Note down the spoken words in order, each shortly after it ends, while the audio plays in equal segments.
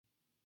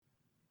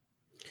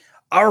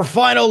Our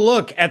final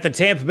look at the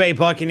Tampa Bay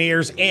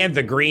Buccaneers and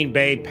the Green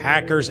Bay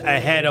Packers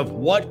ahead of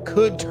what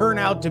could turn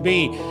out to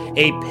be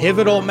a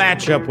pivotal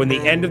matchup when the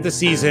end of the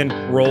season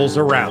rolls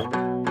around.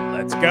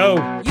 Let's go.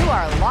 You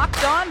are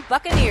Locked On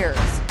Buccaneers,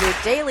 your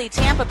daily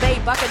Tampa Bay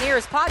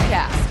Buccaneers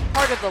podcast,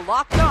 part of the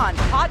Locked On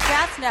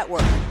Podcast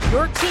Network,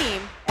 your team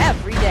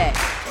every day.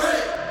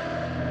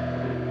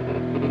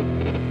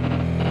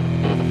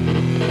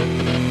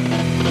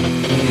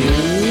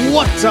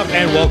 What's up,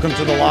 and welcome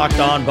to the Locked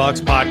On Bucs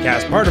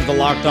podcast, part of the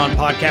Locked On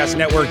Podcast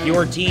Network,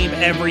 your team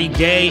every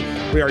day.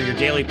 We are your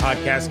daily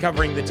podcast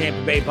covering the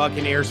Tampa Bay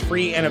Buccaneers,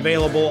 free and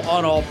available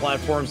on all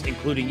platforms,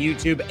 including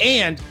YouTube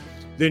and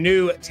the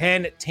new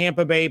 10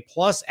 Tampa Bay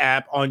Plus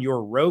app on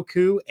your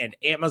Roku and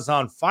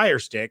Amazon Fire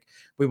Stick.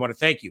 We want to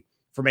thank you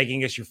for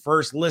making us your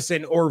first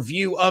listen or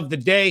view of the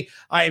day.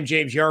 I am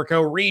James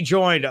Yarko,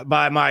 rejoined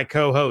by my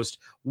co-host,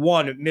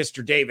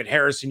 Mr. David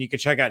Harrison. You can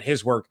check out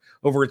his work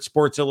over at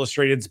Sports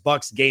Illustrated's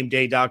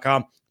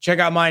BucsGameDay.com. Check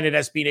out mine at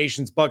SB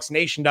Nation's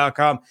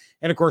BucsNation.com.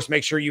 And of course,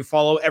 make sure you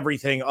follow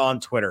everything on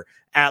Twitter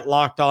at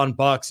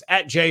LockedOnBucs,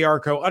 at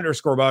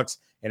JYarko_Bucs,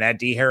 and at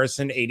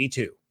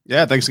DHarrison82.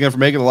 Yeah, thanks again for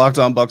making the Locked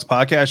On Bucs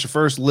podcast your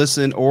first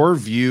listen or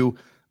view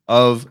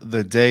of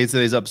the day.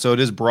 Today's episode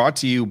is brought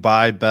to you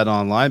by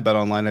BetOnline.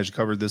 BetOnline has you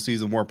covered this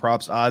season, more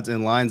props, odds,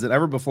 and lines than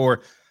ever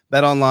before.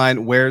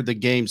 BetOnline, where the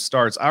game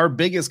starts. Our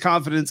biggest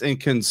confidence and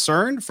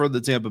concern for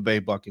the Tampa Bay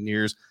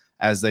Buccaneers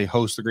as they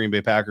host the Green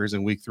Bay Packers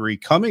in Week 3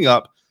 coming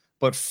up.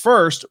 But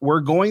first,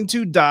 we're going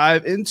to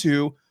dive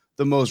into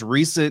the most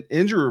recent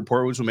injury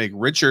report, which will make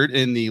Richard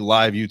in the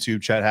live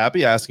YouTube chat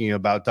happy, asking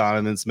about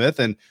Donovan Smith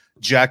and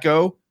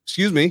Jacko.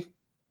 Excuse me,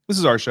 this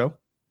is our show.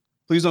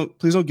 Please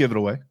don't give it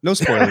away. No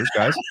spoilers,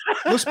 guys.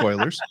 No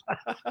spoilers.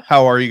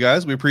 How are you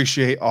guys? We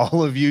appreciate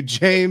all of you.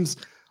 James,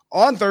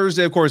 on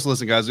Thursday, of course,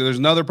 listen, guys, there's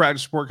another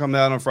practice report coming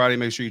out on Friday.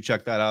 Make sure you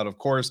check that out. Of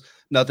course,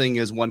 nothing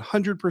is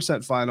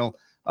 100% final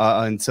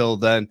until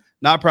then.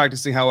 Not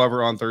practicing,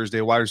 however, on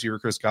Thursday, wide receiver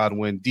Chris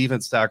Godwin,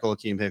 defense tackle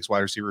Akeem Hicks, wide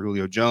receiver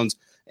Julio Jones,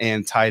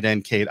 and tight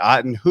end Cade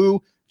Otton,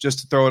 who, just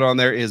to throw it on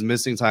there, is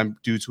missing time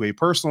due to a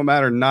personal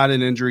matter, not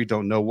an injury.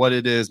 Don't know what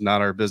it is, not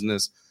our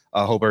business.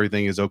 Hope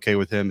everything is okay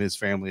with him, his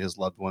family, his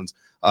loved ones.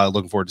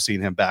 Looking forward to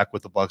seeing him back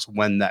with the Bucs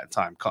when that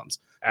time comes.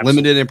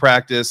 Absolutely. Limited in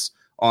practice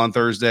on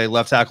Thursday.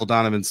 Left tackle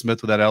Donovan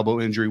Smith with that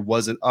elbow injury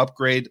was an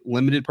upgrade.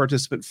 Limited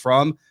participant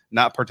from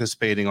not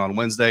participating on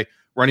Wednesday.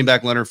 Running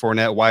back Leonard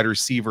Fournette, wide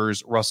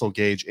receivers Russell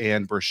Gage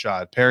and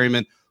Brashad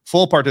Perryman.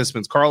 Full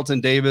participants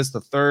Carlton Davis, the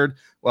third,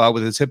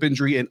 with his hip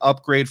injury, an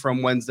upgrade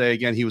from Wednesday.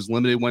 Again, he was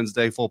limited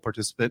Wednesday, full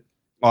participant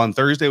on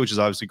Thursday, which is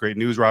obviously great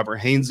news.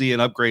 Robert Hainsey, an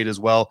upgrade as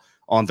well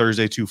on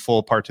Thursday to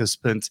full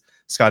participant.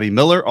 Scotty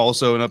Miller,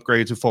 also an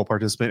upgrade to full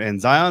participant.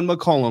 And Zion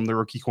McCollum, the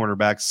rookie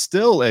cornerback,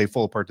 still a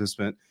full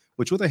participant,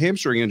 which with a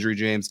hamstring injury,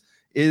 James,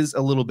 is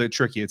a little bit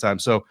tricky at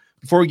times. So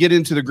before we get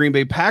into the Green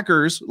Bay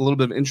Packers, a little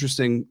bit of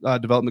interesting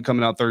development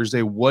coming out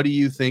Thursday. What do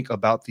you think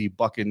about the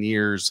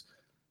Buccaneers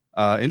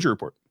injury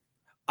report?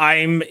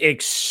 I'm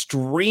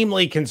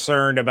extremely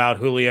concerned about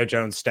Julio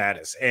Jones'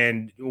 status.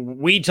 And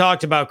we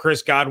talked about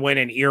Chris Godwin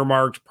and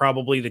earmarked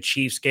probably the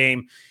Chiefs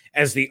game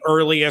as the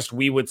earliest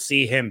we would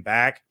see him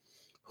back.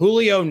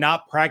 Julio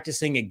not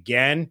practicing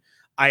again,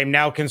 I am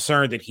now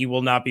concerned that he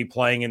will not be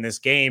playing in this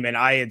game. And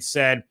I had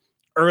said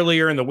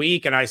earlier in the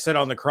week, and I said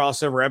on the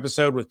crossover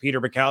episode with Peter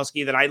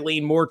Bukowski, that I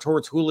lean more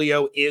towards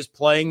Julio is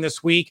playing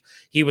this week.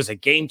 He was a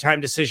game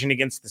time decision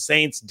against the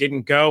Saints,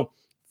 didn't go.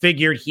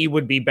 Figured he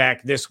would be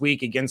back this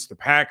week against the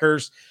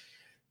Packers.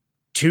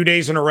 2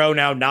 days in a row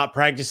now not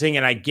practicing,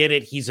 and I get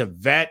it. He's a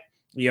vet.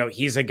 You know,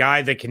 he's a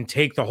guy that can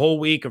take the whole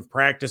week of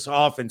practice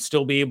off and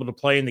still be able to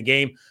play in the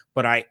game,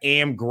 but I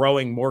am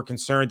growing more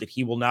concerned that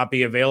he will not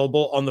be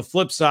available. On the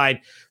flip side,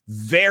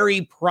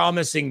 very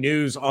promising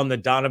news on the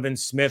Donovan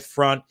Smith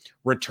front,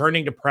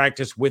 returning to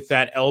practice with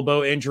that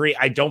elbow injury.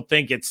 I don't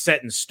think it's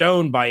set in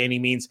stone by any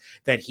means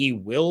that he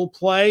will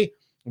play,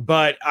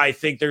 but I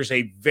think there's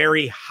a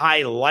very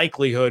high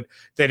likelihood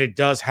that it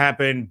does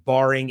happen,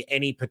 barring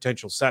any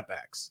potential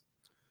setbacks.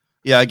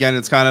 Yeah, again,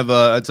 it's kind of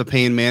it's a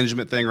pain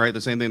management thing, right? The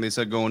same thing they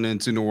said going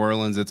into New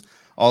Orleans. It's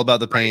all about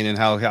the pain and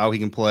how he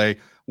can play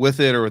with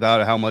it or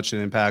without it, how much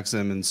it impacts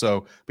him. And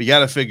so, but you got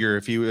to figure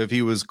if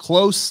he was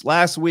close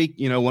last week,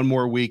 one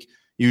more week,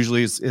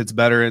 usually it's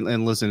better.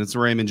 And listen, it's the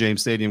Raymond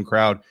James Stadium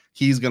crowd.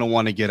 He's going to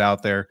want to get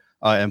out there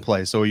and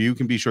play. So you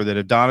can be sure that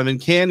if Donovan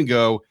can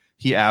go,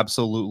 he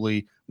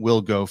absolutely will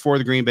go. For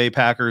the Green Bay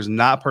Packers,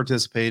 not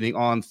participating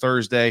on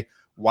Thursday,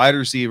 wide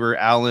receiver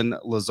Allen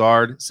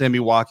Lazard, Sammy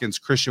Watkins,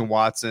 Christian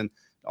Watson,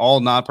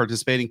 all not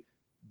participating.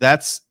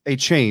 That's a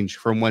change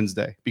from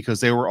Wednesday because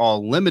they were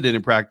all limited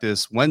in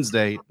practice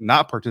Wednesday,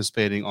 not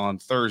participating on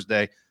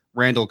Thursday.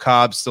 Randall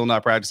Cobb still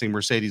not practicing.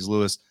 Mercedes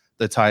Lewis,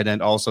 the tight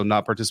end, also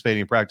not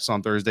participating in practice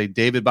on Thursday.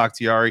 David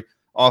Bakhtiari,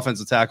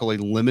 offensive tackle, a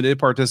limited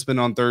participant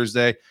on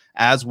Thursday,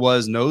 as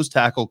was nose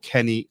tackle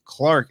Kenny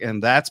Clark.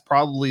 And that's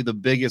probably the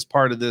biggest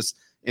part of this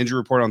injury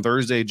report on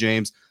Thursday,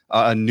 James.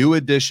 A new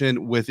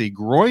addition with a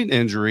groin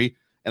injury.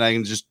 And I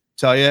can just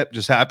tell you, it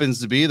just happens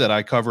to be that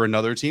I cover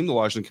another team, the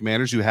Washington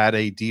Commanders, who had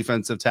a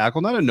defensive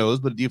tackle, not a nose,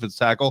 but a defensive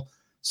tackle,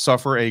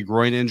 suffer a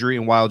groin injury.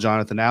 And while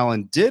Jonathan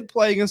Allen did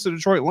play against the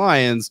Detroit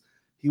Lions,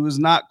 he was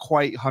not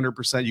quite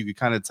 100%. You could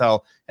kind of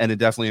tell, and it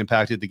definitely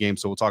impacted the game.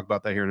 So we'll talk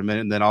about that here in a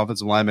minute. And then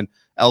offensive lineman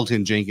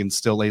Elton Jenkins,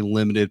 still a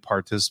limited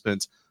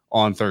participant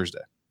on Thursday.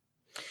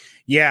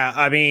 Yeah,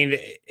 I mean,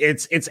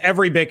 it's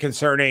every bit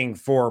concerning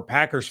for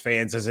Packers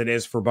fans as it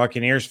is for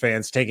Buccaneers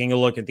fans, taking a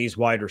look at these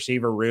wide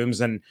receiver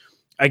rooms. And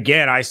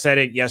again, I said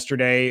it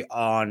yesterday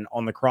on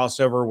the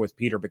crossover with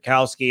Peter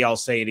Bukowski. I'll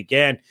say it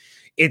again.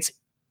 It's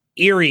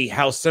eerie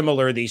how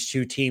similar these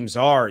two teams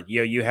are.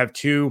 You have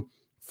two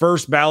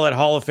first ballot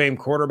Hall of Fame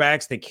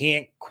quarterbacks that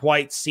can't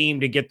quite seem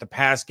to get the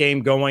pass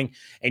game going.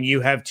 And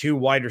you have two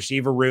wide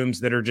receiver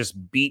rooms that are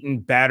just beaten,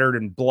 battered,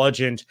 and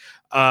bludgeoned,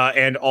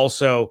 and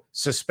also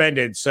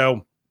suspended.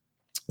 So,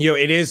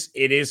 it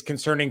is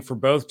concerning for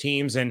both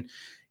teams. And,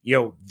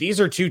 these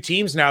are two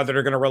teams now that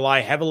are going to rely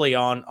heavily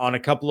on a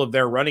couple of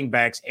their running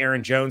backs.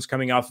 Aaron Jones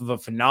coming off of a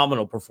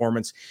phenomenal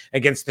performance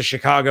against the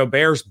Chicago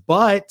Bears,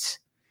 but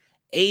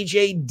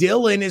A.J.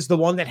 Dillon is the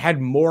one that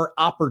had more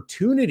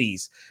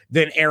opportunities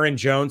than Aaron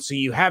Jones. So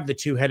you have the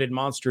two-headed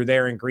monster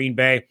there in Green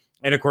Bay.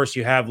 And, of course,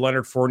 you have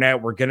Leonard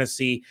Fournette. We're going to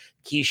see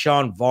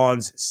Keyshawn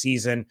Vaughn's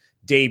season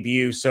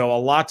debut. So a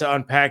lot to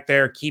unpack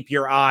there. Keep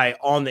your eye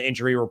on the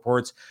injury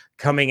reports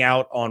coming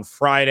out on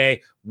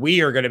Friday.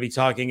 We are going to be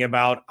talking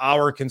about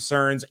our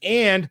concerns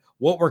and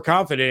what we're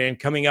confident in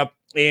coming up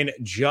in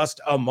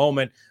just a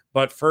moment.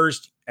 But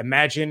first,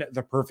 imagine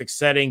the perfect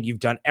setting. You've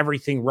done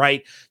everything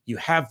right. You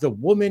have the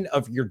woman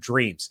of your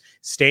dreams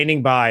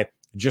standing by,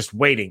 just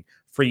waiting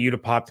for you to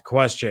pop the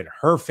question.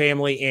 Her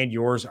family and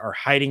yours are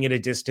hiding at a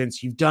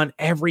distance. You've done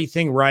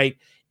everything right,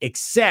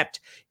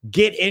 except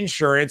get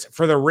insurance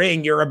for the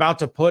ring you're about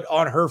to put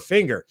on her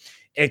finger.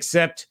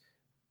 Except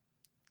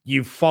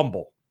you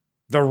fumble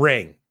the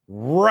ring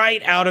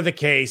right out of the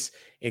case.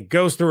 It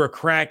goes through a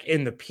crack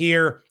in the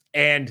pier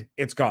and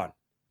it's gone.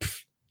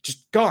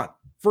 Just gone.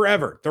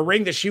 Forever. The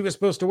ring that she was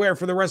supposed to wear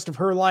for the rest of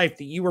her life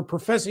that you were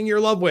professing your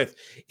love with,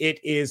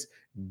 it is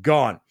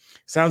gone.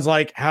 Sounds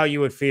like how you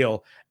would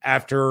feel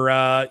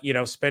after,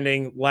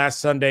 spending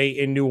last Sunday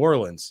in New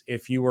Orleans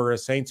if you were a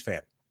Saints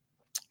fan.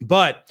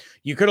 But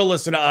you could have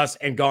listened to us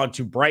and gone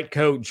to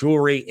Brightco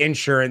Jewelry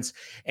Insurance,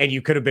 and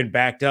you could have been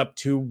backed up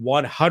to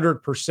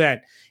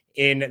 100%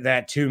 in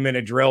that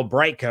 2-minute drill.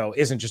 Brightco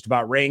isn't just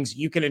about rings.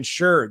 You can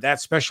insure that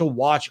special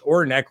watch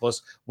or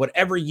necklace,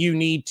 whatever you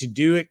need to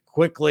do it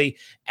quickly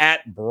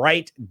at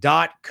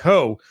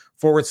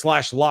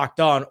bright.co/locked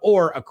on,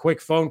 or a quick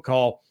phone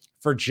call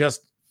for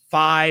just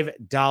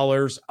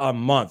 $5 a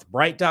month.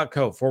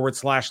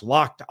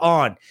 Bright.co/locked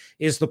on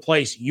is the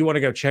place you want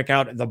to go check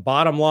out the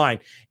bottom line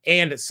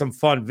and some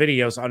fun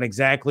videos on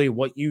exactly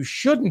what you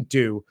shouldn't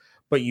do,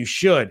 but you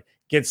should.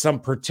 Get some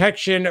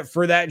protection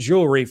for that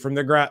jewelry from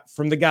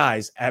the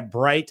guys at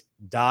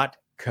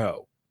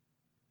bright.co.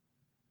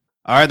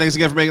 All right, thanks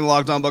again for making the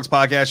Locked On Bucs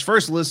podcast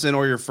first listen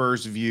or your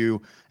first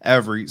view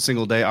every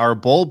single day. Our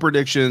bold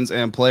predictions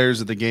and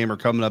players of the game are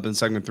coming up in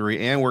segment 3,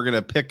 and we're going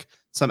to pick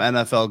some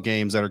NFL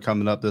games that are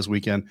coming up this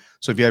weekend.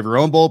 So if you have your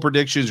own bold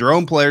predictions, your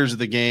own players of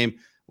the game,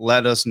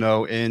 let us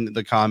know in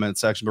the comment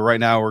section. But right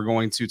now we're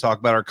going to talk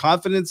about our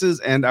confidences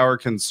and our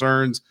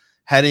concerns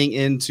heading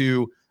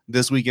into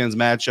this weekend's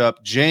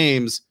matchup.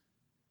 James,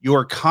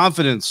 your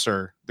confidence,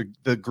 sir.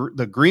 The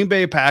Green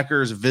Bay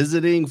Packers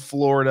visiting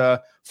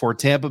Florida for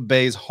Tampa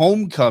Bay's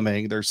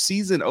homecoming, their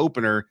season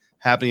opener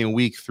happening in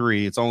week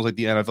 3. It's almost like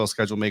the NFL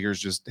schedule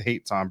makers just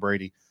hate Tom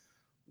Brady.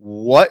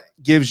 What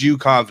gives you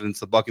confidence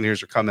the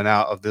Buccaneers are coming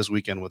out of this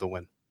weekend with a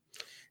win?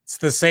 It's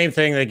the same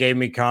thing that gave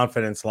me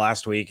confidence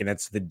last week, and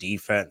it's the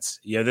defense.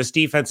 This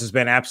defense has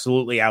been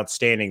absolutely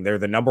outstanding. They're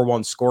the number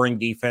 1 scoring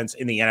defense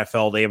in the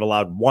NFL. They have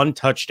allowed 1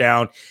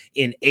 touchdown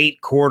in 8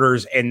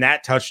 quarters, and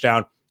that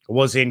touchdown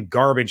was in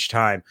garbage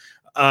time.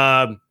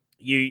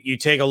 You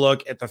take a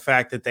look at the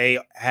fact that they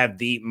have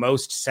the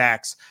most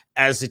sacks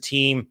as a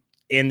team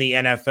in the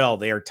NFL.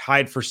 They are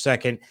tied for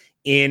second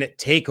in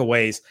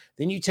takeaways.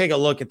 Then you take a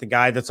look at the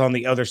guy that's on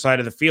the other side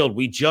of the field.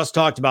 We just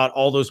talked about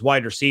all those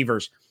wide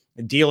receivers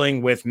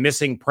dealing with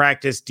missing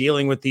practice,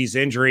 dealing with these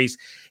injuries.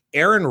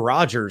 Aaron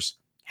Rodgers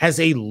has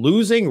a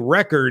losing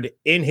record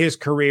in his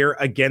career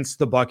against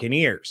the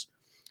Buccaneers.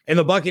 And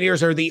the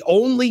Buccaneers are the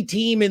only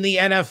team in the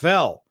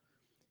NFL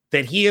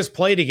that he has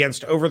played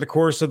against over the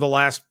course of the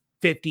last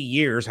 50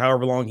 years,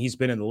 however long he's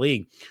been in the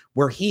league,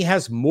 where he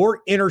has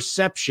more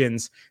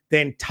interceptions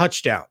than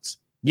touchdowns.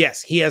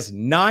 Yes, he has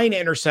 9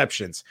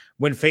 interceptions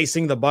when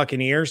facing the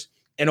Buccaneers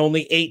and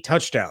only 8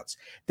 touchdowns.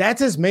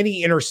 That's as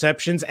many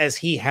interceptions as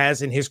he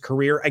has in his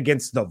career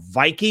against the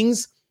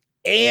Vikings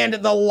and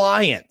the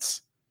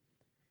Lions.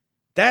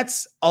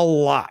 That's a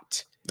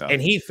lot. No.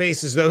 And he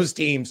faces those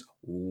teams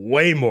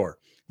way more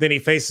than he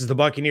faces the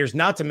Buccaneers,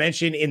 not to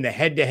mention in the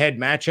head-to-head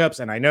matchups.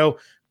 And I know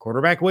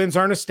quarterback wins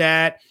aren't a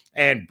stat,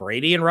 and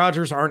Brady and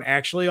Rodgers aren't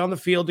actually on the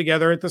field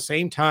together at the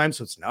same time.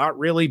 So it's not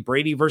really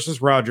Brady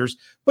versus Rodgers,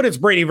 but it's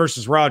Brady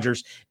versus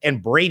Rodgers.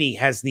 And Brady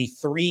has the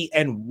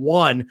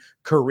 3-1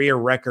 career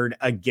record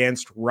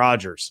against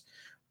Rodgers.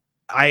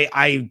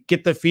 I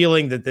get the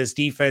feeling that this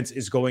defense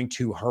is going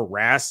to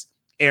harass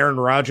Aaron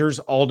Rodgers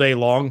all day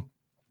long.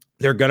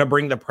 They're going to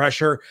bring the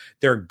pressure.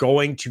 They're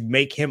going to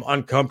make him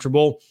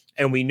uncomfortable.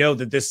 And we know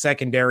that this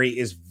secondary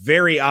is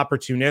very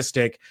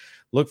opportunistic.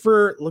 Look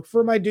for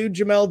my dude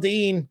Jamel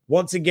Dean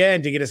once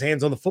again to get his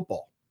hands on the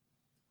football.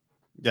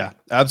 Yeah,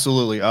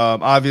 absolutely.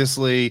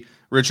 Obviously,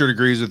 Richard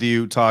agrees with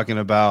you talking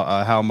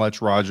about how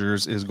much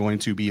Rodgers is going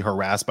to be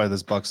harassed by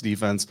this Bucs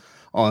defense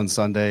on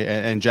Sunday,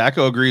 and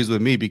Jacko agrees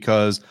with me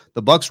because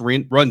the Bucs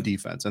run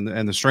defense and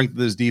the strength of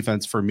this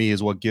defense for me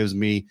is what gives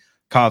me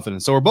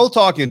confidence. So we're both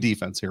talking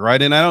defense here,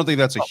 right? And I don't think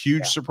that's a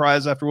huge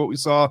surprise after what we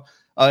saw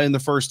in the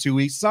first 2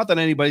 weeks. It's not that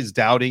anybody's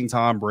doubting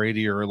Tom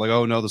Brady or like,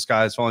 oh no, the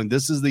sky is falling.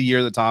 This is the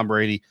year that Tom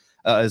Brady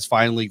is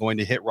finally going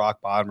to hit rock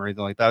bottom or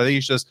anything like that. I think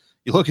it's just,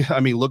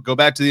 go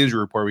back to the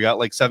injury report. We got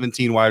like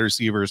 17 wide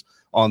receivers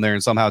on there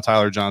and somehow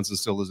Tyler Johnson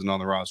still isn't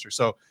on the roster.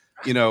 So,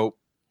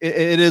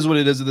 it is what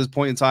it is at this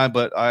point in time.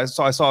 But I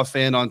saw a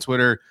fan on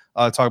Twitter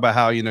talk about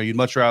how, you'd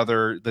much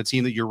rather the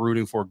team that you're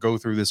rooting for go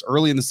through this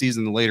early in the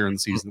season than later in the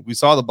season. We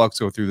saw the Bucs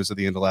go through this at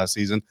the end of last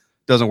season.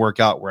 Doesn't work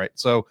out right.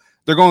 So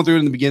they're going through it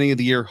in the beginning of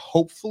the year.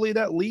 Hopefully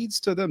that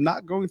leads to them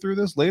not going through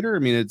this later. I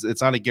mean,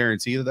 it's not a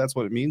guarantee that that's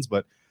what it means,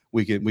 but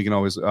we can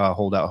always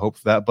hold out hope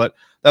for that. But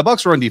that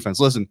Bucs run defense,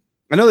 listen,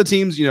 I know the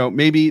teams,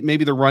 maybe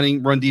the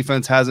run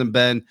defense hasn't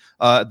been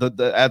at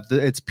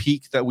its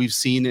peak that we've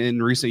seen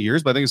in recent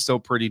years, but I think it's still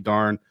pretty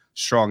darn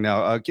strong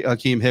now.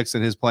 Akeem Hicks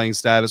and his playing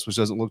status, which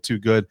doesn't look too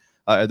good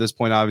at this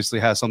point, obviously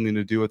has something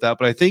to do with that.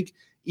 But I think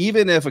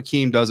even if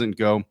Akeem doesn't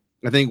go,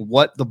 I think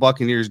what the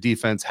Buccaneers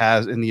defense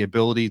has in the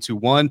ability to,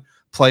 one,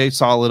 play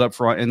solid up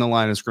front in the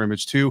line of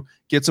scrimmage, two,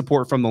 get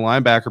support from the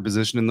linebacker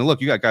position. And then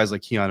look, you got guys like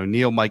Keanu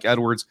Neal, Mike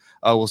Edwards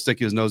will stick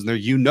his nose in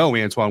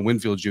there. Antoine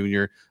Winfield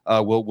Jr.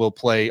 Will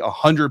play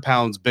 100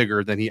 pounds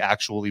bigger than he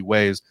actually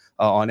weighs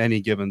on any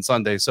given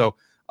Sunday. So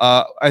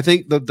I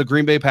think the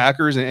Green Bay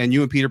Packers and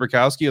you and Peter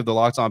Bukowski of the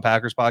Locked On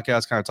Packers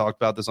podcast kind of talked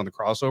about this on the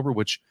crossover,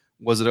 which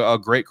was a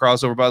great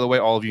crossover, by the way.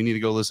 All of you need to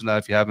go listen to that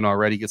if you haven't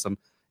already. Get some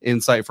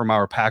insight from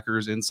our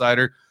Packers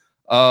insider.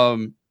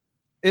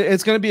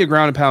 It's going to be a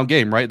ground and pound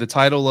game, right? The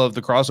title of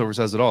the crossover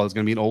says it all. It's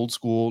going to be an old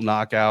school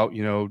knockout,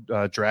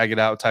 drag it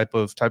out type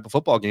of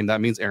football game. That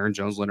means Aaron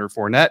Jones, Leonard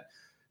Fournette,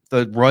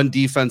 the run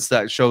defense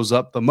that shows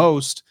up the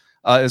most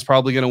is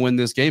probably going to win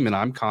this game. And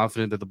I'm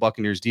confident that the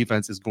Buccaneers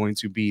defense is going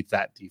to be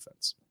that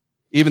defense,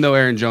 even though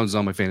Aaron Jones is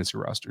on my fantasy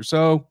roster.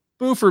 So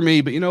boo for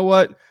me, but you know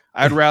what?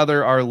 I'd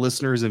rather our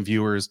listeners and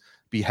viewers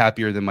be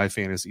happier than my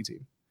fantasy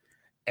team.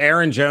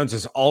 Aaron Jones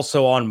is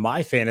also on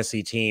my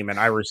fantasy team, and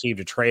I received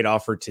a trade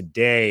offer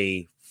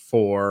today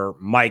for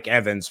Mike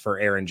Evans for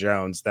Aaron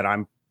Jones that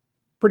I'm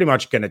pretty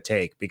much going to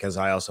take because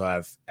I also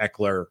have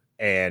Eckler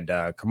and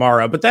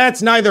Kamara, but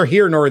that's neither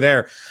here nor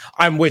there.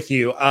 I'm with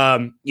you.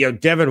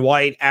 Devin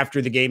White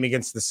after the game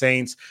against the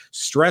Saints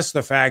stressed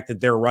the fact that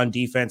their run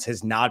defense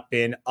has not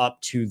been up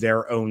to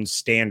their own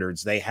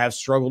standards. They have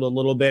struggled a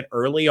little bit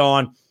early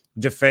on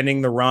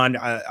defending the run.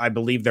 I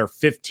believe they're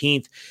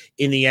 15th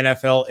in the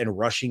NFL in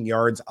rushing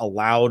yards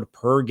allowed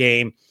per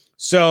game.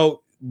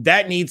 So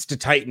that needs to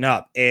tighten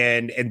up.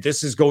 And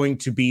this is going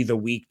to be the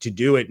week to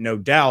do it, no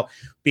doubt,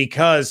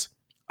 because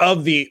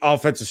of the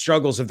offensive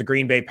struggles of the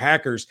Green Bay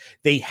Packers.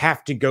 They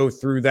have to go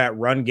through that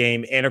run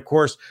game. And of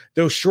course,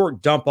 those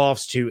short dump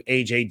offs to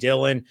A.J.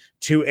 Dillon,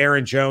 to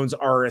Aaron Jones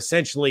are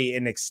essentially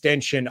an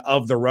extension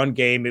of the run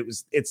game.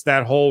 It's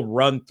that whole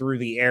run through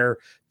the air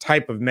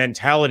type of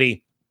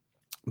mentality.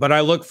 But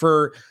I look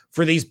for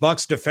these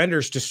Bucs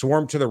defenders to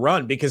swarm to the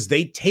run because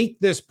they take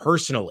this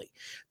personally.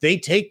 They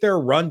take their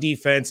run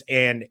defense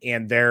and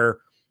their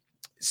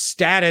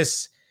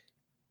status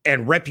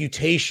and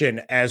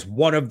reputation as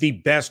one of the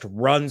best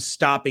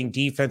run-stopping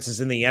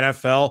defenses in the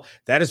NFL.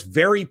 That is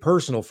very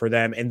personal for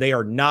them, and they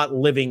are not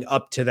living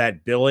up to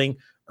that billing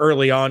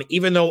early on.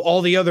 Even though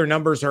all the other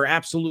numbers are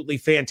absolutely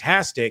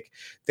fantastic,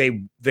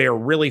 they're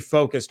really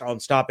focused on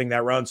stopping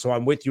that run. So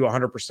I'm with you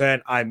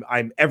 100%.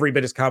 I'm every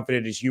bit as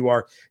confident as you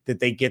are that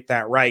they get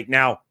that right.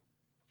 Now,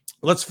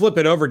 let's flip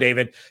it over,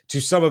 David, to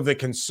some of the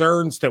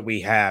concerns that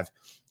we have.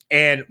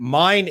 And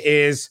mine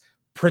is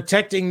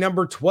protecting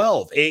number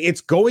 12.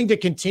 It's going to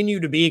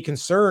continue to be a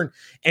concern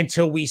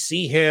until we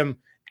see him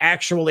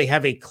actually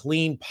have a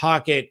clean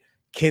pocket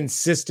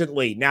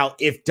consistently. Now,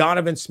 if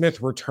Donovan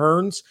Smith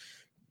returns,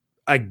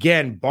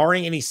 again,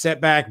 barring any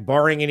setback,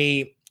 barring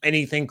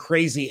anything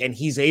crazy, and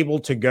he's able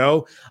to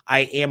go,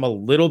 I am a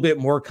little bit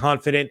more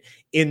confident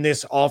in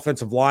this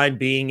offensive line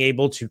being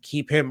able to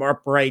keep him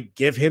upright,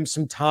 give him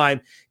some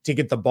time to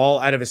get the ball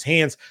out of his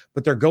hands.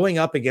 But they're going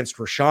up against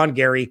Rashawn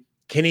Gary,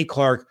 Kenny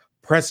Clark,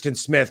 Preston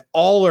Smith.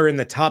 All are in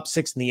the top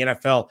 6 in the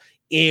NFL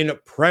in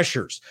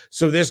pressures.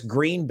 So this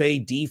Green Bay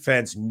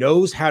defense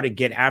knows how to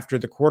get after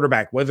the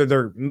quarterback, whether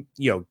they're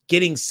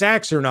getting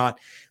sacks or not.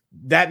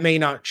 that may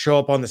not show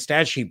up on the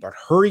stat sheet, but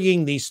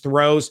hurrying these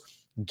throws,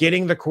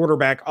 getting the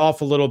quarterback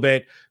off a little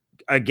bit,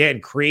 again,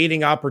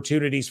 creating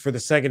opportunities for the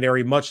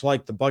secondary, much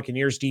like the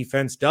Buccaneers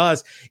defense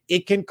does,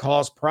 it can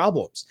cause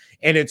problems.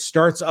 And it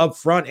starts up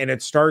front, and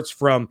it starts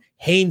from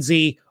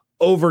Hainsey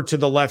over to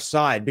the left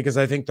side, because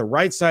I think the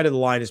right side of the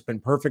line has been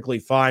perfectly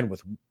fine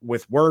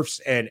with Wirfs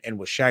and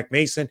with Shaq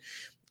Mason.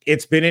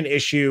 It's been an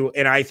issue,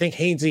 and I think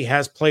Hainsey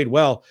has played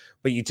well,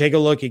 but you take a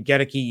look at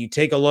Gedeke, you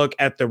take a look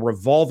at the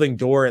revolving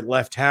door at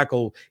left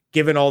tackle,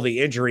 given all the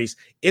injuries,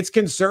 it's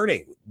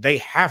concerning. They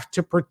have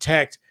to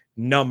protect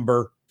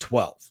number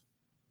 12.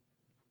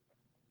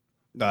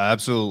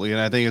 Absolutely. And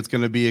I think it's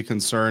going to be a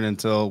concern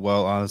until,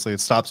 well, honestly, it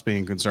stops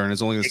being a concern.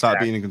 It's only going to stop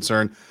being a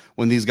concern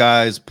when these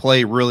guys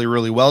play really,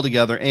 really well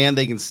together and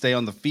they can stay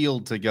on the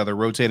field together.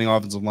 Rotating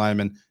offensive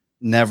linemen,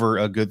 never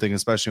a good thing,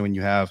 especially when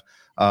you have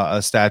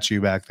a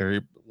statue back there,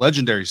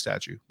 legendary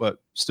statue, but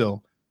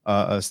still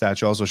a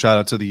statue. Also, shout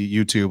out to the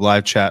YouTube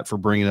live chat for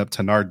bringing up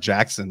Tenard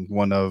Jackson,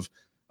 one of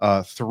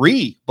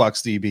 3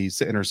 Bucs DBs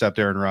to intercept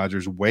Aaron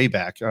Rodgers way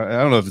back. I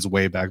don't know if it's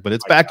way back, but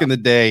it's back in the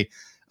day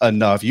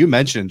enough. You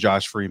mentioned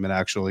Josh Freeman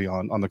actually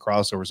on the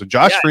crossover. So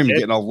Josh Freeman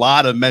getting a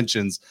lot of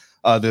mentions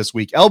this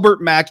week.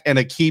 Albert Mack and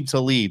Aqib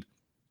Talib,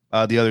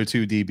 the other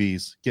 2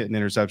 DBs, getting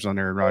interceptions on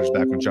Aaron Rodgers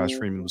back when Josh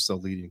Freeman was still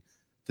leading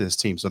this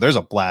team. So there's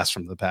a blast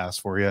from the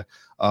past for you.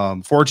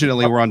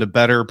 Fortunately, we're on to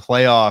better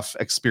playoff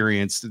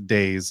experienced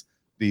days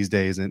these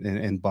days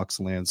in Bucs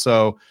land.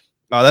 So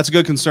that's a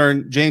good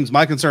concern. James,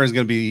 my concern is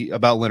going to be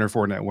about Leonard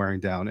Fournette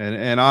wearing down.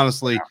 And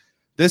honestly,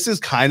 this is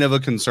kind of a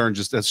concern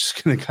that's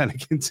just going to kind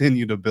of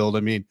continue to build. I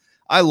mean,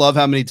 I love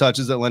how many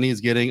touches that Lenny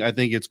is getting. I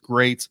think it's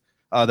great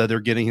that they're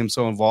getting him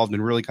so involved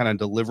and really kind of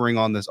delivering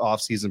on this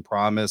offseason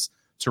promise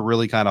to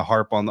really kind of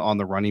harp on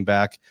the running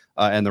back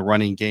and the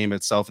running game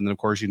itself. And then, of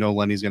course,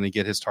 Lenny's going to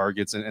get his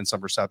targets and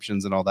some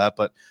receptions and all that.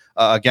 But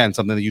again,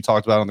 something that you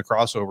talked about on the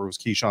crossover was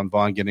Keyshawn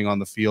Vaughn getting on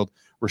the field.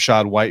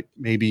 Rashad White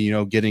maybe,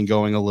 getting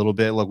going a little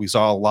bit. Look, we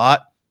saw a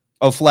lot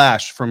of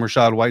flash from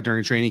Rashad White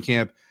during training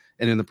camp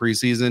and in the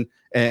preseason.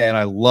 And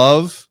I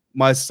love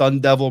my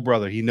Sun Devil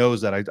brother. He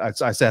knows that.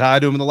 I said hi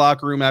to him in the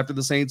locker room after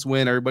the Saints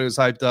win. Everybody was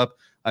hyped up.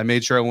 I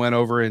made sure I went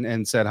over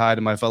and said hi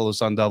to my fellow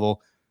Sun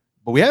Devil.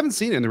 But we haven't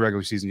seen it in the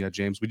regular season yet,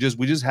 James. We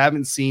just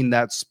haven't seen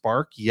that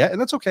spark yet.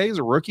 And that's okay as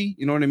a rookie.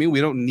 You know what I mean?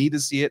 We don't need to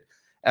see it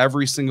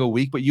every single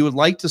week. But you would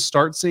like to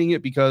start seeing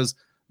it, because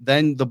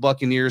then the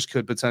Buccaneers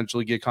could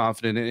potentially get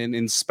confident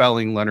in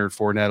spelling Leonard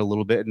Fournette a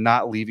little bit and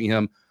not leaving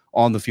him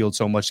on the field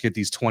so much to get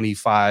these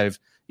 25,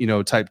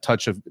 type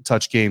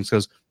touch games,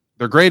 because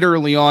they're great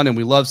early on, and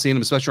we love seeing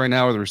them, especially right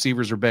now where the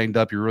receivers are banged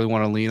up. You really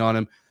want to lean on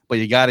him, but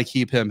you got to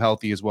keep him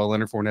healthy as well.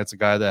 Leonard Fournette's a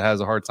guy that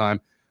has a hard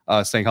time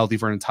staying healthy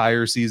for an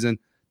entire season.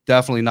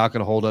 Definitely not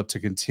going to hold up to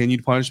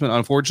continued punishment.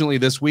 Unfortunately,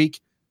 this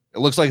week, it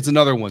looks like it's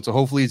another one. So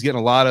hopefully he's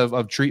getting a lot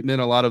of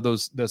treatment, a lot of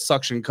the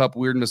suction cup,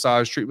 weird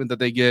massage treatment that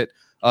they get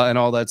and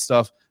all that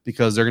stuff,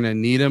 because they're going to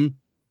need him.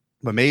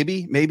 But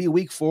maybe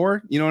week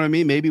 4, you know what I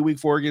mean? Maybe week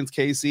 4 against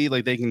KC,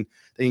 like they can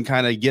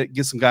kind of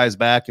get some guys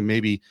back and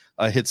maybe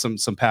hit some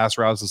pass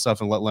routes and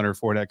stuff and let Leonard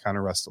Fournette kind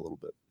of rest a little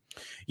bit.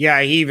 Yeah,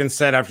 he even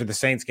said after the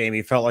Saints game,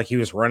 he felt like he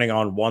was running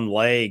on one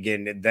leg,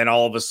 and then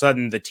all of a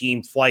sudden the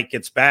team flight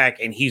gets back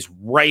and he's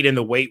right in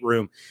the weight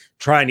room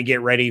trying to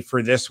get ready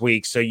for this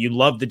week. So you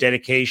love the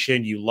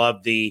dedication, you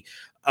love the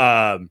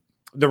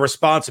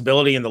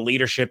responsibility and the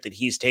leadership that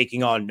he's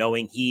taking on,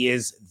 knowing he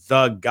is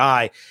the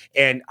guy.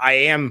 And I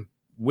am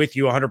with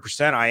you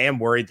 100%. I am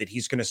worried that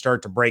he's going to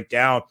start to break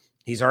down.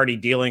 He's already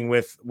dealing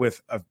with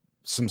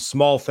some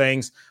small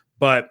things,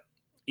 but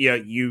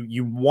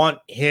you want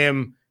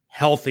him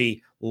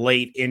healthy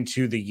late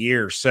into the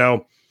year.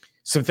 So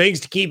some things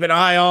to keep an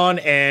eye on,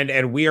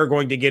 and we are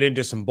going to get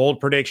into some bold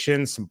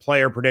predictions, some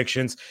player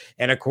predictions,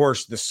 and of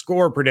course the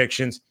score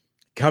predictions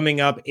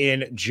coming up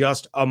in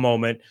just a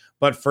moment.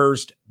 But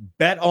first,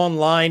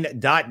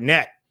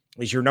 betonline.net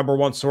is your number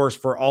one source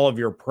for all of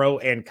your pro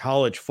and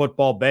college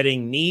football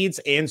betting needs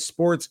and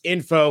sports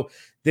info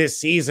this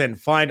season.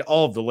 Find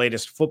all of the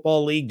latest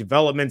football league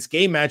developments,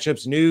 game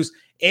matchups, news,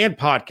 and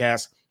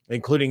podcasts,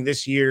 including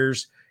this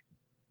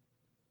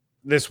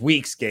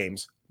week's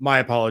games. My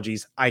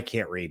apologies, I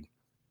can't read.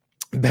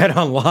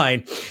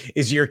 BetOnline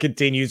is your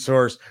continued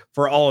source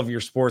for all of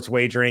your sports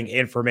wagering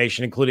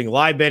information, including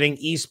live betting,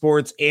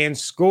 esports, and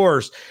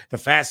scores. The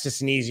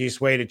fastest and easiest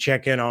way to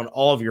check in on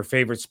all of your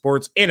favorite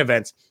sports and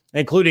events,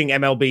 including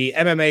MLB,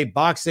 MMA,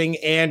 boxing,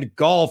 and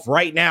golf.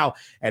 Right now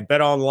at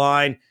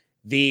BetOnline,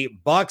 the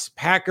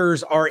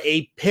Bucks-Packers are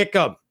a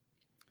pick'em.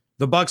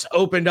 The Bucks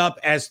opened up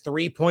as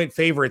 3-point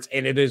favorites,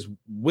 and it has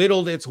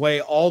whittled its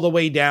way all the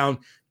way down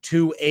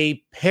to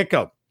a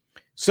pick'em.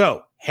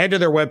 So head to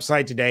their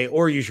website today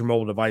or use your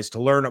mobile device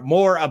to learn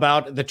more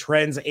about the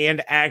trends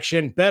and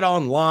action. Bet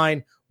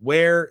online,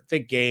 where the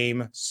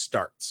game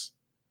starts.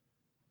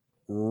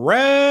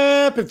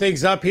 Wrapping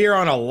things up here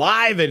on a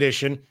live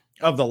edition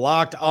of the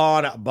Locked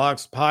On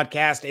Bucs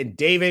podcast. And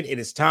David, it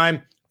is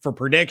time for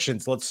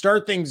predictions. Let's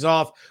start things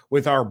off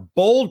with our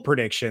bold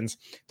predictions.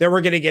 Then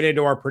we're going to get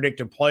into our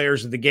predictive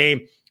players of the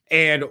game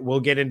and we'll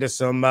get into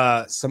some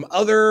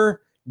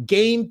other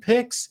game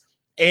picks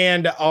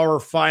and our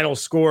final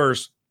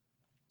scores.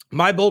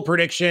 My bold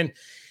prediction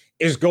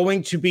is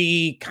going to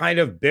be kind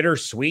of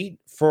bittersweet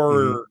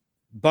for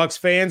Bucs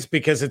fans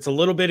because it's a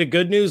little bit of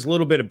good news, a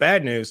little bit of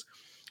bad news.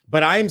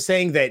 But I'm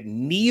saying that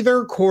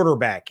neither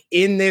quarterback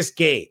in this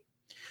game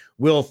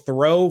will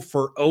throw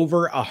for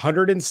over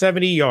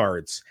 170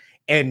 yards,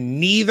 and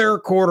neither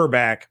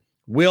quarterback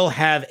will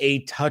have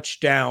a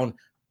touchdown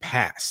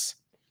pass.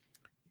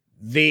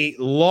 The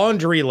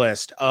laundry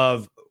list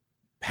of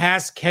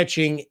pass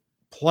catching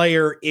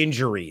player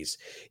injuries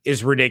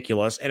is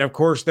ridiculous. And of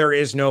course, there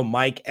is no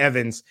Mike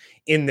Evans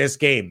in this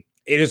game.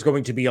 It is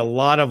going to be a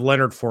lot of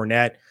Leonard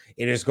Fournette.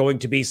 It is going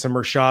to be some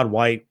Rashad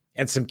White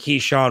and some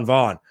Keyshawn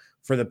Vaughn.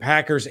 For the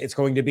Packers, it's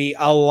going to be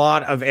a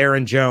lot of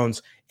Aaron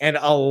Jones and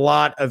a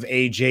lot of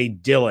A.J.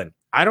 Dillon.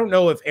 I don't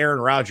know if Aaron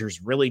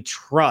Rodgers really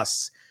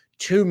trusts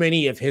too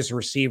many of his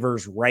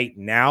receivers right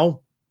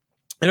now.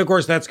 And of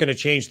course, that's going to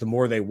change the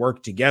more they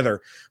work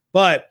together.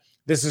 But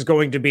this is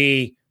going to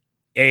be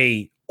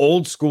a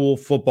old school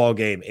football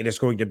game. It is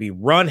going to be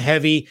run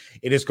heavy.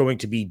 It is going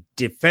to be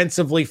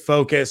defensively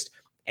focused.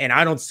 And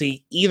I don't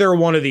see either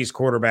one of these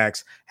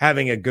quarterbacks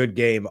having a good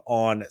game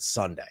on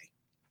Sunday.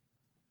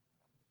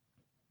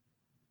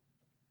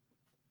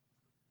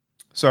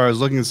 Sorry, I was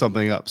looking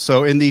something up.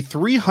 So in the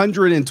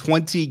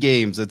 320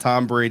 games that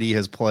Tom Brady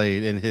has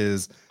played in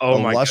his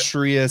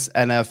illustrious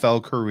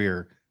NFL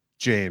career,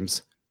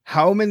 James,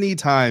 how many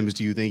times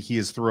do you think he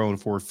has thrown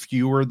for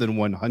fewer than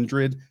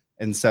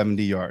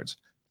 170 yards?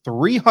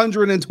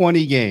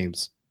 320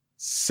 games.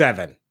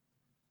 7.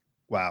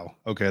 Wow.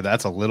 Okay,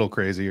 that's a little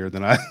crazier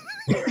than I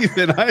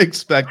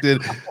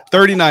expected.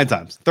 39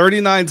 times.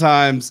 39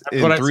 times in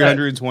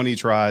 320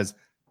 tries.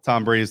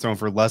 Tom Brady's thrown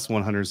for less than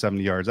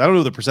 170 yards. I don't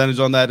know what the percentage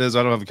on that is.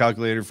 I don't have a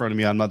calculator in front of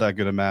me. I'm not that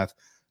good at math,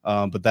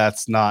 but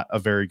that's not a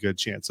very good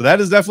chance. So that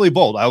is definitely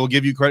bold. I will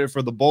give you credit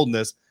for the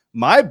boldness.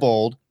 My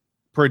bold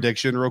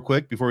prediction, real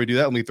quick, before we do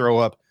that, let me throw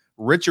up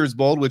Richard's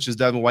bold, which is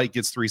Devin White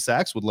gets 3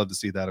 sacks. Would love to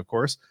see that, of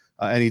course.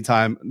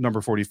 Anytime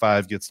number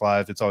 45 gets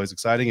live, it's always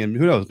exciting. And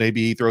who knows,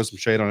 maybe he throws some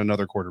shade on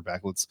another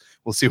quarterback. We'll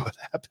see what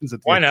happens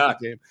at the end of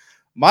the game.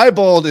 My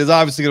bold is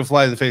obviously going to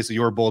fly in the face of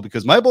your bold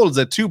because my bold is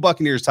that 2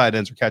 Buccaneers tight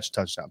ends are catching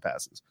touchdown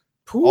passes.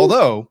 Ooh.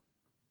 Although,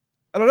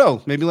 I don't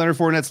know, maybe Leonard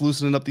Fournette's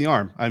loosening up the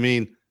arm. I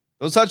mean,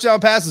 those touchdown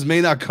passes may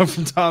not come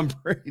from Tom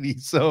Brady,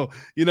 so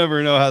you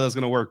never know how that's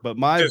going to work. But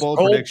my bold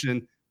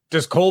prediction.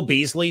 Does Cole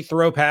Beasley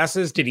throw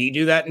passes? Did he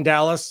do that in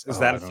Dallas? Is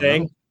that a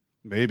thing? Know.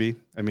 Maybe.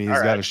 I mean,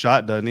 he's got a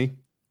shot, doesn't he?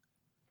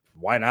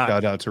 Why not?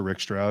 Shout out to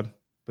Rick Stroud.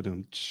 But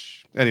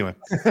anyway,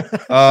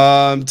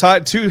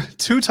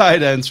 two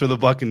tight ends for the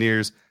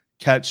Buccaneers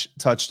catch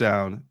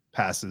touchdown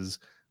passes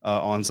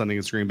on Sunday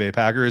against Green Bay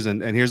Packers.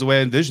 And here's the way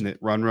I envision it.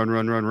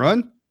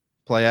 Run,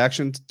 play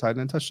action, tight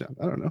end touchdown.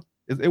 I don't know.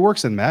 It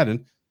works in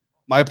Madden.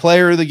 My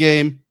player of the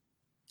game,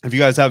 if you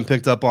guys haven't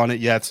picked up on it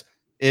yet,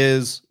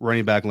 is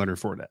running back Leonard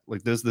Fournette.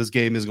 Like this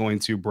game is going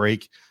to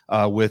break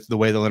with the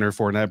way that Leonard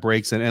Fournette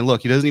breaks. And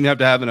look, he doesn't even have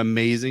to have an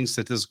amazing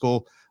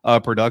statistical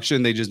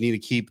production. They just need to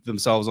keep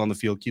themselves on the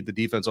field, keep the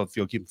defense on the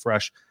field, keep them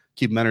fresh,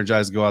 keep them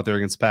energized to go out there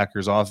against the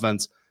Packers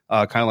offense.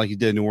 Kind of like he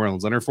did in New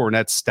Orleans. Leonard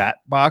Fournette's stat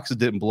box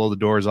didn't blow the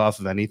doors off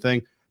of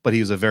anything, but he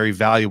was a very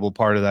valuable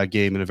part of that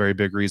game and a very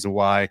big reason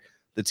why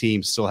the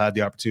team still had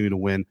the opportunity to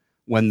win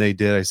when they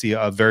did. I see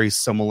a very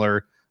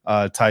similar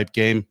type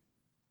game.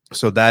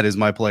 So that is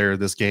my player of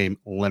this game,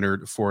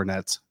 Leonard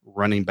Fournette,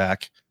 running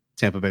back,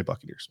 Tampa Bay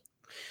Buccaneers.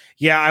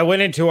 Yeah, I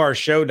went into our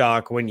show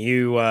doc when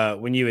you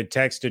had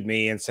texted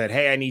me and said,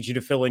 "Hey, I need you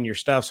to fill in your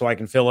stuff so I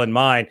can fill in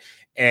mine,"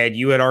 and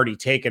you had already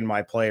taken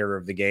my player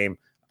of the game.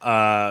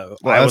 Well,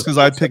 that's because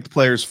I picked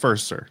players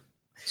first, sir.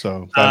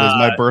 So that is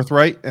my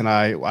birthright, and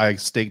I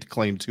staked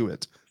claim to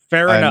it.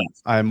 Fair enough.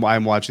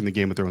 I'm watching the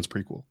Game of Thrones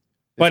prequel.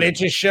 But it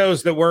just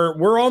shows that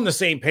we're on the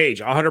same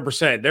page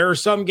 100%. There are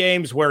some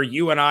games where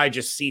you and I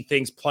just see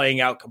things playing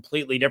out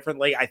completely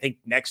differently. I think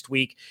next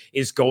week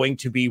is going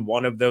to be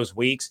one of those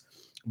weeks.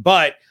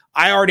 But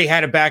I already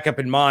had a backup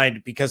in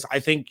mind because I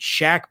think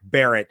Shaq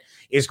Barrett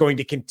is going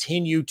to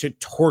continue to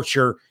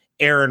torture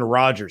Aaron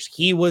Rodgers.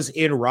 He was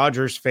in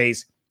Rodgers'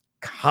 face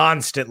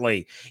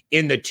constantly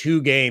in the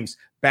 2 games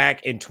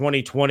back in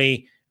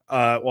 2020. The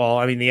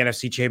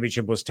NFC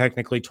Championship was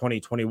technically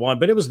 2021,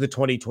 but it was the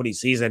 2020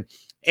 season.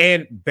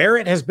 And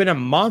Barrett has been a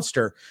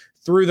monster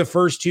through the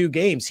first 2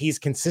 games. He's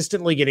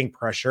consistently getting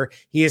pressure.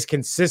 He is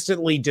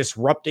consistently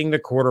disrupting the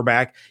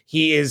quarterback.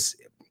 He is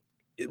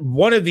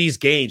one of these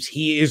games.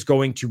 He is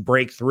going to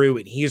break through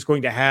and he is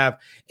going to have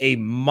a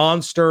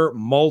monster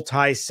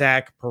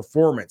multi-sack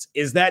performance.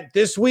 Is that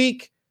this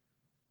week?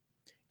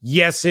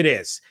 Yes, it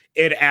is.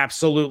 It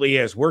absolutely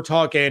is. We're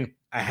talking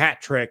a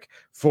hat trick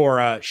for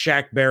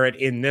Shaq Barrett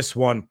in this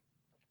one.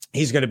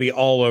 He's going to be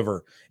all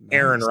over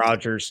Aaron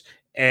Rodgers.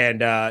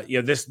 And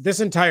this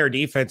entire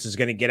defense is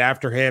going to get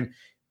after him,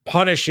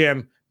 punish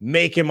him,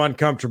 make him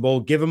uncomfortable,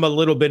 give him a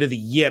little bit of the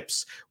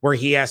yips where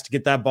he has to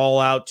get that ball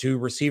out to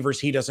receivers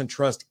he doesn't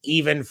trust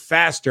even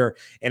faster.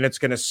 And it's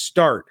going to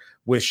start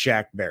with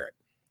Shaq Barrett.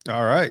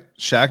 All right.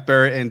 Shaq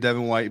Barrett and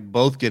Devin White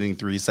both getting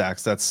 3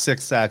 sacks. That's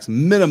 6 sacks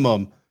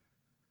minimum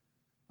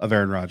of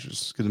Aaron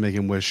Rodgers. Going to make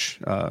him wish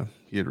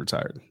he had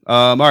retired.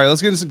 All right,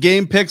 let's get into some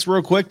game picks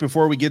real quick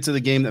before we get to the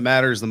game that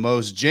matters the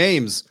most.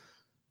 James,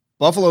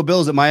 Buffalo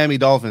Bills at Miami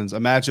Dolphins, a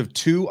match of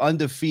 2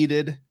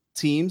 undefeated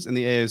teams in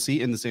the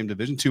AFC in the same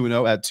division,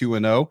 2-0 at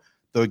 2-0.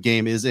 The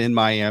game is in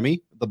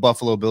Miami. The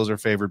Buffalo Bills are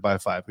favored by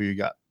 5. Who you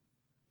got?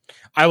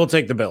 I will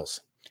take the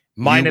Bills.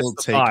 Minus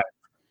the 5.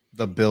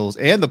 The Bills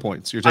and the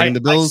points. You're taking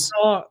the Bills.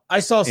 I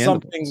saw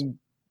something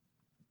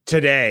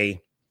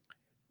today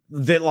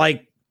that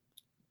like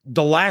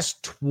the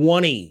last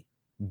 20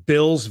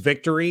 Bills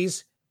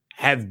victories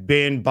have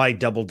been by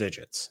double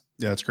digits.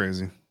 Yeah, that's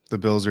crazy. The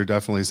Bills are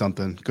definitely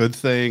something. Good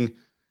thing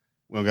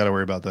we don't got to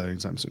worry about that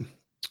anytime soon.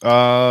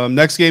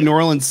 Next game, New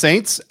Orleans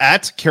Saints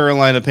at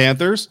Carolina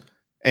Panthers.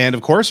 And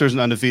of course, there's an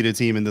undefeated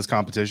team in this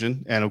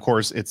competition. And of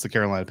course, it's the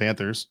Carolina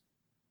Panthers.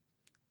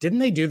 Didn't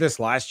they do this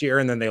last year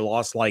and then they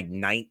lost like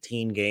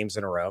 19 games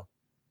in a row?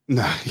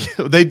 No,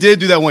 they did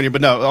do that one year,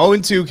 but no.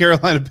 0-2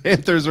 Carolina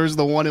Panthers versus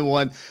the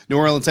 1-1 New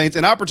Orleans Saints.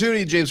 An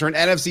opportunity, James, for an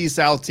NFC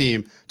South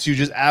team to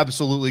just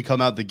absolutely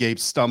come out the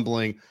gate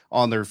stumbling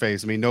on their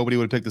face. I mean, nobody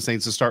would pick the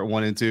Saints to start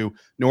 1-2.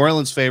 New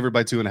Orleans favored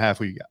by 2.5.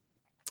 Who you got?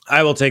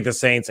 I will take the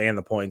Saints and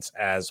the points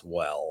as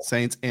well.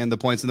 Saints and the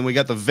points. And then we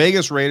got the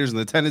Vegas Raiders and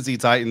the Tennessee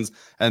Titans.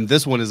 And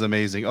this one is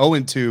amazing.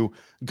 0-2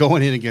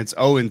 going in against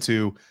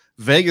 0-2.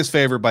 Vegas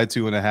favored by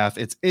 2.5.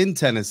 It's in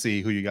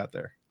Tennessee. Who you got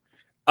there?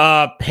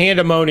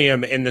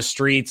 Pandemonium in the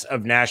streets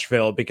of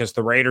Nashville because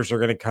the Raiders are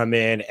going to come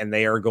in and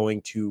they are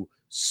going to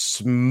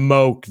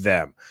smoke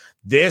them.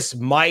 This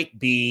might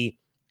be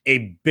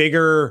a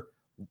bigger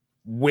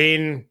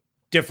win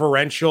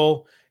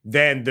differential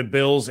than the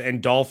Bills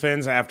and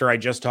Dolphins after I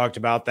just talked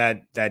about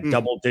that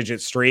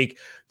double-digit streak.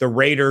 The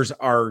Raiders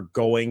are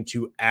going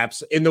to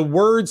in the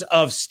words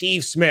of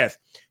Steve Smith,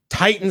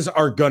 Titans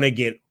are going to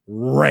get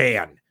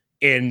ran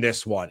in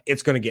this one.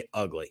 It's going to get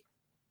ugly.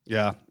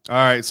 Yeah. All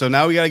right. So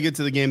now we got to get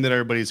to the game that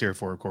everybody's here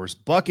for, of course.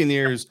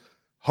 Buccaneers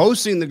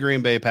hosting the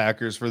Green Bay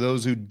Packers. For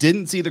those who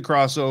didn't see the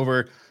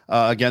crossover,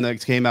 again,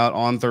 that came out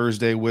on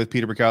Thursday with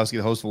Peter Bukowski,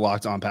 the host of the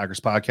Locked On Packers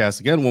podcast.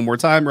 Again, one more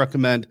time,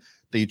 recommend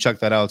that you check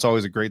that out. It's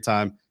always a great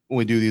time when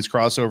we do these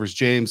crossovers.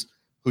 James,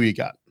 who you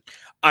got?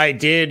 I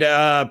did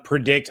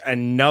predict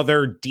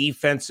another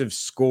defensive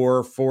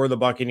score for the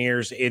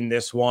Buccaneers in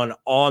this one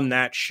on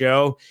that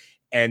show.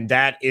 And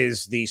that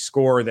is the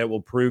score that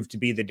will prove to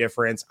be the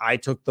difference. I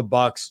took the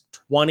Bucs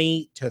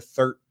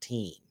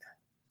 20-13.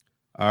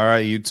 All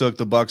right, you took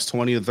the Bucs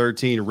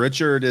 20-13.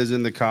 Richard is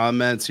in the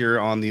comments here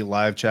on the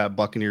live chat.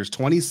 Buccaneers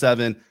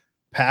 27,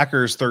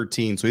 Packers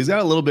 13. So he's got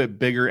a little bit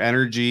bigger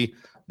energy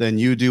than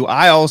you do.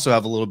 I also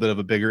have a little bit of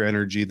a bigger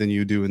energy than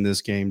you do in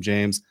this game,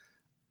 James.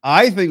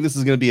 I think this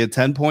is going to be a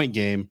 10-point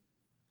game,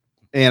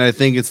 and I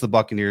think it's the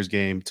Buccaneers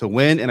game to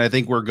win. And I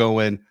think we're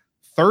going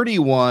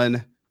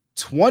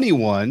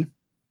 31-21.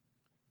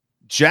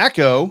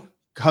 Jacko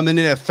coming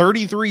in at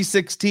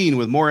 33-16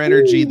 with more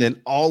energy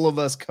than all of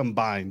us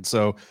combined.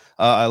 So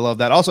I love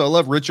that. Also, I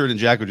love Richard and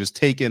Jacko just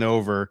taking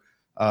over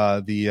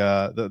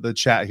the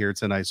chat here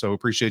tonight. So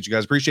appreciate you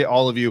guys. Appreciate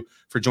all of you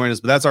for joining us.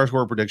 But that's our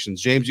score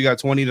predictions. James, you got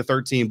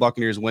 20-13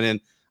 Buccaneers winning.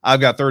 I've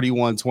got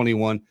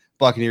 31-21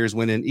 Buccaneers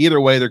winning. Either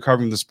way, they're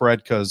covering the spread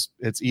because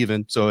it's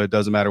even. So it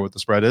doesn't matter what the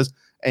spread is.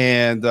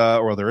 And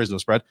or there is no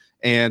spread.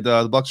 And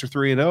the Bucs are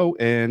 3-0.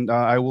 And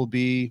I will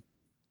be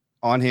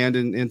on hand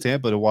in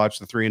Tampa to watch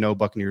the 3-0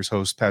 Buccaneers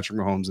host Patrick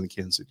Mahomes and the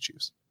Kansas City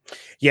Chiefs.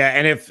 Yeah,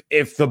 and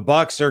if the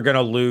Bucs are going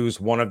to lose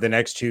one of the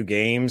next 2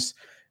 games,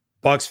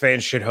 Bucs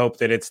fans should hope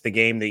that it's the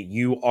game that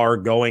you are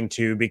going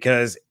to,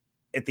 because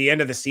at the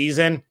end of the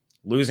season,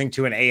 losing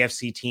to an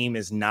AFC team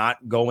is not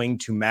going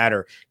to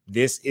matter.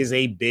 This is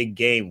a big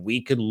game.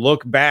 We could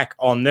look back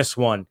on this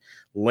one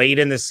late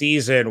in the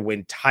season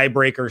when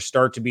tiebreakers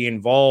start to be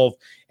involved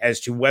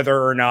as to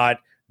whether or not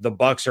the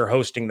Bucs are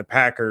hosting the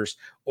Packers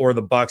or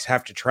the Bucs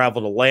have to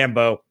travel to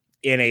Lambeau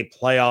in a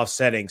playoff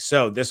setting.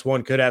 So this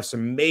one could have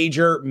some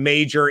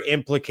major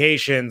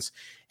implications,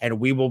 and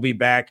we will be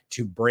back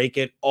to break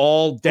it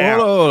all down.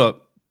 Hold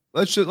up.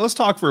 Let's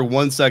talk for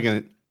 1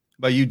 second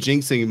about you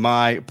jinxing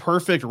my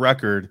perfect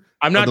record.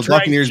 I'm not of the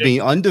Buccaneers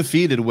being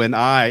undefeated when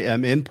I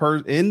am in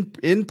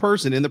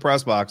person in the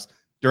press box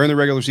during the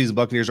regular season.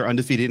 Buccaneers are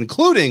undefeated,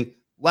 including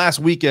last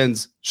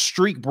weekend's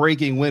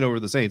streak-breaking win over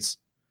the Saints.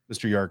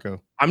 Mr. Yarko.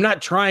 I'm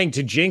not trying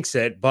to jinx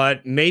it,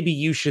 but maybe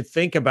you should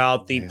think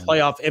about the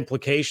playoff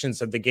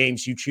implications of the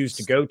games you choose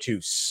to go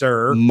to,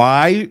 sir.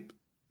 My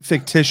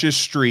fictitious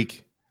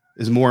streak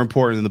is more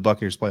important than the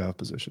Buccaneers playoff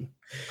position.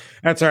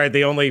 That's all right.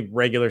 The only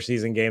regular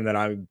season game that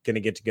I'm going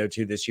to get to go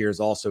to this year is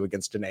also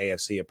against an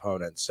AFC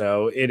opponent.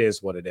 So it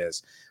is what it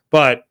is.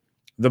 But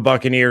the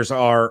Buccaneers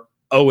are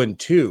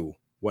 0-2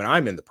 when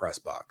I'm in the press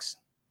box.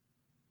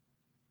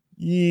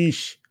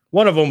 Yeesh.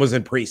 One of them was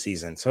in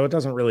preseason, so it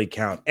doesn't really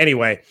count.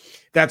 Anyway,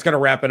 that's going to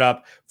wrap it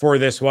up for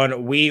this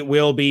one. We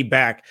will be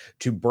back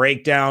to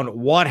break down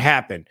what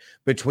happened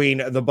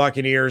between the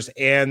Buccaneers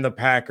and the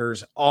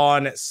Packers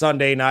on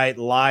Sunday night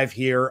live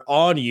here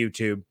on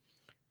YouTube.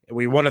 And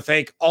we want to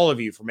thank all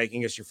of you for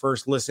making us your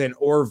first listen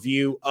or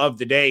view of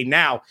the day.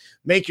 Now,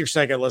 make your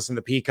second listen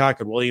to Peacock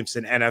and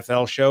Williamson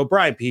NFL Show.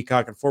 Brian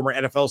Peacock and former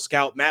NFL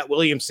scout Matt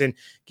Williamson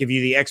give you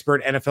the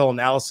expert NFL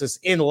analysis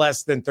in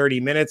less than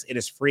 30 minutes. It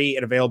is free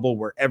and available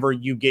wherever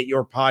you get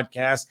your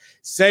podcast.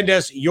 Send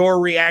us your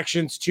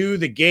reactions to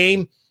the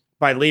game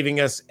by leaving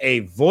us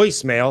a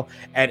voicemail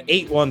at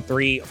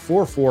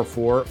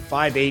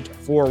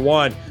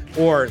 813-444-5841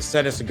 or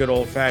send us a good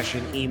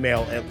old-fashioned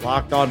email at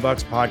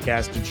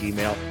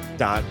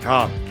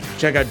lockedonbuckspodcast@gmail.com.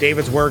 Check out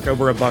David's work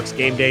over at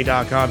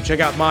bucksgameday.com. Check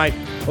out mine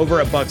over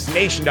at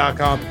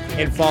bucksnation.com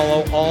and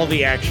follow all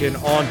the action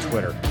on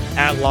Twitter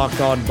at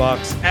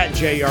LockedOnBucks, at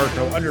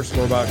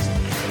JYarko_Bucks,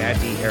 and at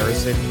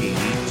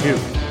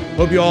DHarrison82.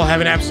 Hope you all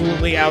have an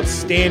absolutely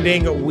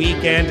outstanding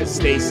weekend.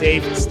 Stay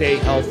safe, stay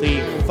healthy,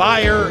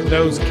 fire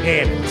those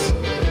cannons.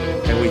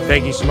 And we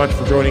thank you so much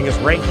for joining us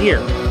right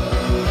here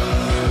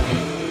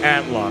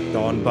at Locked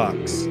On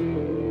Bucks.